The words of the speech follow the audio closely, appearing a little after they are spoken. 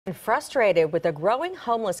Frustrated with the growing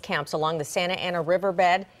homeless camps along the Santa Ana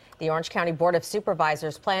riverbed, the Orange County Board of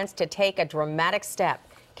Supervisors plans to take a dramatic step.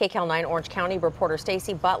 KCAL 9 Orange County reporter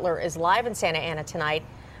Stacy Butler is live in Santa Ana tonight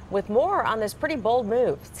with more on this pretty bold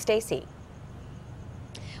move. Stacy.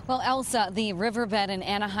 Well, Elsa, the riverbed in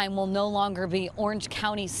Anaheim will no longer be Orange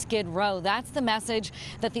County Skid Row. That's the message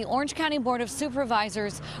that the Orange County Board of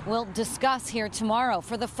Supervisors will discuss here tomorrow.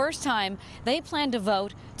 For the first time, they plan to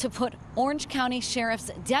vote to put Orange County Sheriff's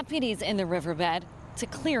deputies in the riverbed to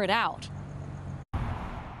clear it out.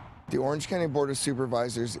 The Orange County Board of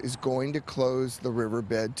Supervisors is going to close the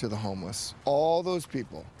riverbed to the homeless. All those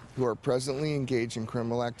people who are presently engaged in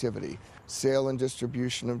criminal activity, sale and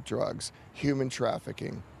distribution of drugs, human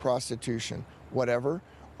trafficking, prostitution, whatever,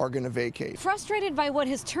 are going to vacate. Frustrated by what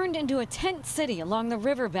has turned into a tent city along the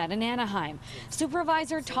riverbed in Anaheim,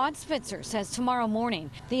 Supervisor Todd Spitzer says tomorrow morning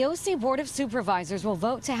the OC Board of Supervisors will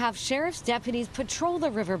vote to have sheriff's deputies patrol the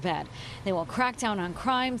riverbed. They will crack down on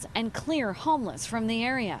crimes and clear homeless from the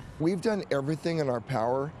area. We've done everything in our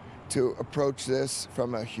power to approach this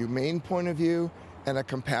from a humane point of view and a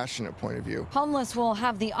compassionate point of view. Homeless will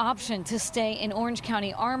have the option to stay in Orange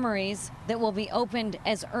County armories that will be opened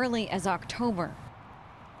as early as October.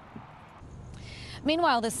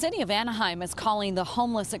 Meanwhile, the city of Anaheim is calling the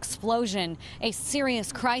homeless explosion a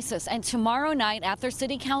serious crisis. And tomorrow night at their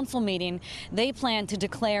city council meeting, they plan to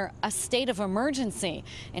declare a state of emergency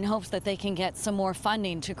in hopes that they can get some more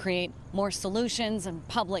funding to create more solutions and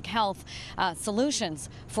public health solutions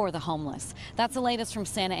for the homeless. That's the latest from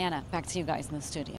Santa Ana. Back to you guys in the studio.